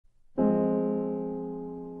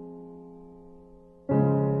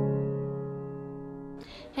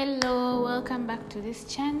Hello, welcome back to this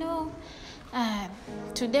channel.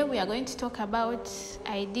 Today we are going to talk about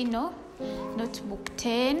IDino Notebook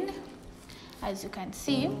 10, as you can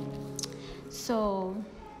see. So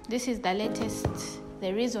this is the latest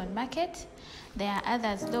there is on market. There are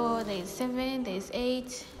others though. There is 7, there is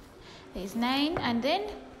 8, there is 9, and then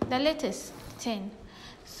the latest 10.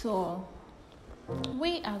 So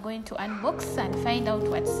we are going to unbox and find out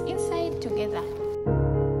what's inside together.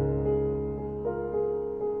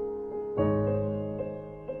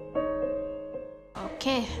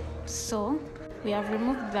 Okay, so we have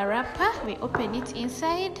removed the wrapper. We open it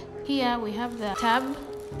inside. Here we have the tab.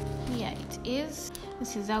 Here it is.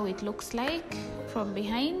 This is how it looks like from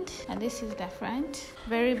behind, and this is the front.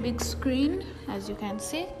 Very big screen, as you can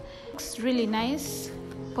see. Looks really nice.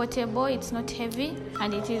 Portable, it's not heavy,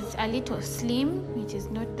 and it is a little slim. It is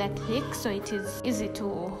not that thick, so it is easy to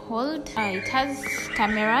hold. It has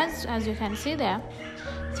cameras, as you can see there,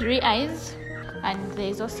 3 eyes, and there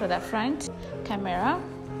is also the front camera.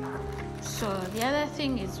 So the other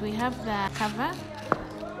thing is we have the cover.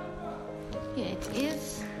 Here it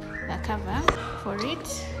is, the cover for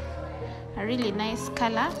it. A really nice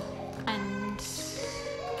color, and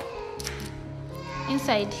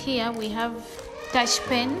inside here we have touch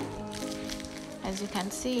pen. As you can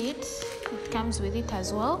see, it comes with it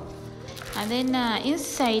as well. And then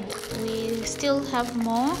inside we still have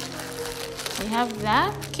more. We have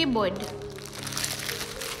the keyboard.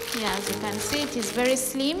 Yeah, as you can see, it is very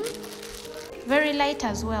slim, very light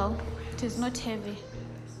as well. It is not heavy.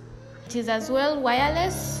 It is as well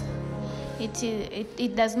wireless.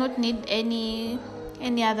 It does not need any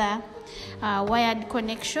other wired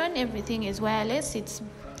connection. Everything is wireless. You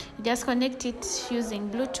just connect it using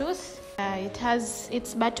Bluetooth. It has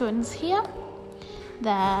its buttons here, the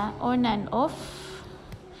on and off.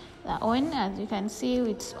 The on, as you can see,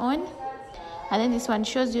 it's on, and then this one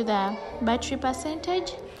shows you the battery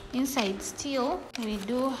percentage. Inside still we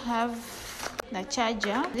do have the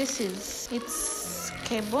charger. This is its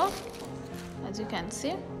cable, as you can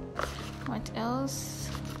see. What else?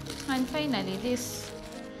 And finally this,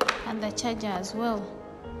 and the charger as well.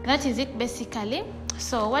 That is it basically.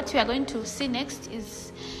 So what we are going to see next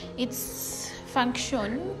is its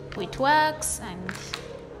function, how it works, and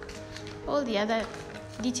all the other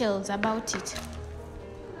details about it.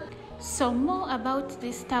 So more about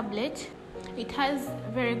this tablet. It has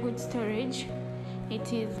very good storage.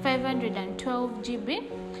 It is 512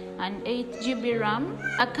 GB and 8 GB RAM.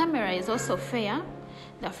 A camera is also fair.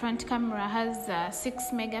 The front camera has 6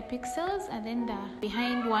 megapixels, and then the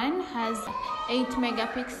behind one has 8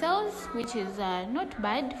 megapixels, which is not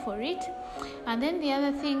bad for it. And then the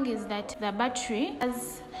other thing is that the battery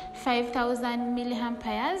has 5000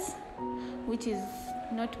 milliamperes, which is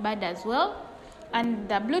not bad as well. And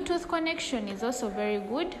the Bluetooth connection is also very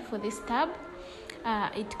good for this tab.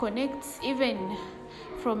 It connects even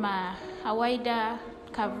from a wider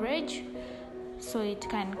coverage, so it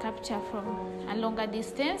can capture from a longer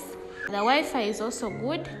distance. The Wi-Fi is also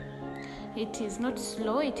good. It is not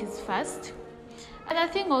slow, it is fast.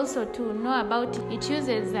 Another thing also to know about it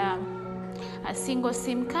uses a single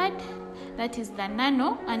SIM card, that is the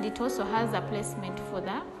Nano, and it also has a placement for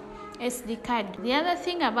the SD card. The other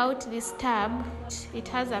thing about this tab, it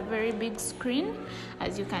has a very big screen,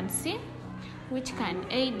 as you can see, which can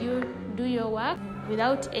aid you do your work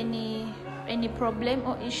without any problem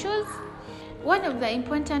or issues. One of the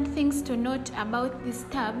important things to note about this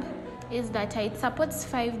tab is that it supports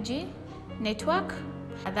 5G network.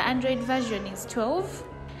 The Android version is 12.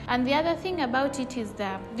 And the other thing about it is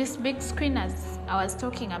this big screen, as I was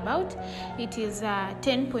talking about, it is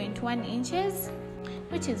 10.1 inches,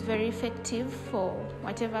 which is very effective for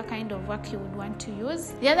whatever kind of work you would want to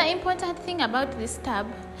use. The other important thing about this tab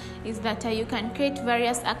is that you can create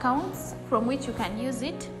various accounts from which you can use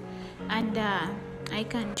it, and I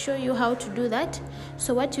can show you how to do that.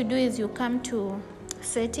 So what you do is you come to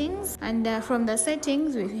settings, and from the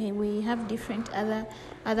settings we have different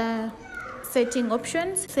other setting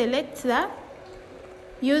options. Select the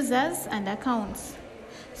users and accounts.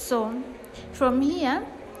 So from here,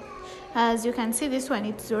 as you can see, this one,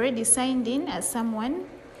 it's already signed in as someone,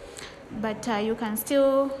 but you can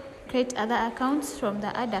still create other accounts from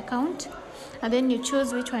the add account, and then you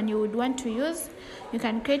choose which one you would want to use. You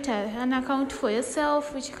can create an account for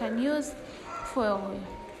yourself, which you can use for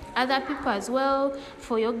other people as well,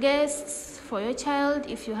 for your guests, for your child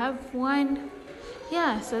if you have one.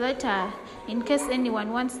 Yeah, so that in case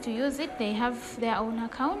anyone wants to use it, they have their own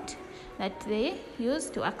account that they use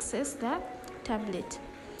to access the tablet.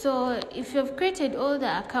 So if you've created all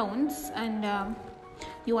the accounts and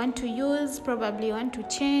you want to use, probably you want to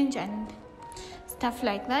change and stuff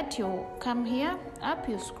like that, you come here up,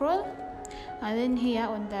 you scroll, and then here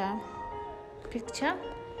on the picture,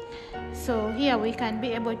 so here we can be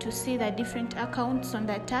able to see the different accounts on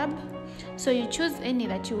the tab. So you choose any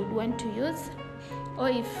that you would want to use, or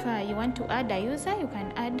if you want to add a user, you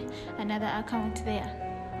can add another account there.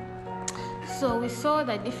 So we saw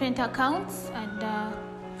the different accounts, and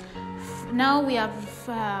now we have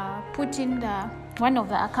put in the one of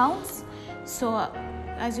the accounts. So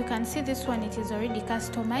as you can see, this one, it is already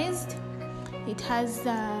customized. It has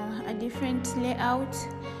a different layout.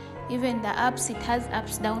 Even the apps, it has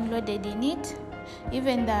apps downloaded in it.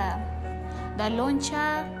 Even the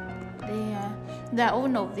launcher, the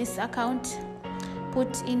owner of this account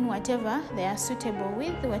put in whatever they are suitable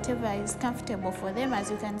with, whatever is comfortable for them,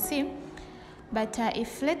 as you can see. But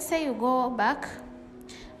if, let's say, you go back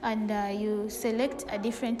and you select a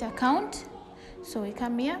different account, so we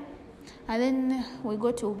come here and then we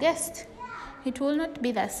go to guest, it will not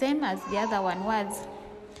be the same as the other one was.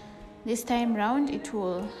 This time round, it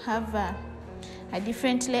will have a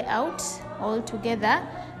different layout altogether,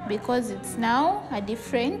 because it's now a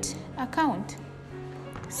different account.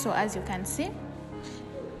 So as you can see,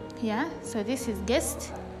 yeah, so this is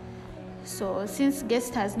guest. So since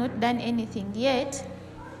guest has not done anything yet,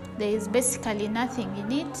 there is basically nothing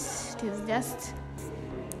in it.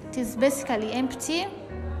 It is basically empty.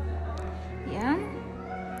 Yeah.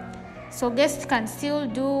 So guests can still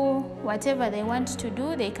do whatever they want to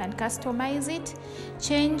do. They can customize it,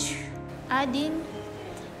 change, add in,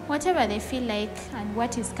 whatever they feel like and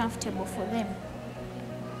what is comfortable for them.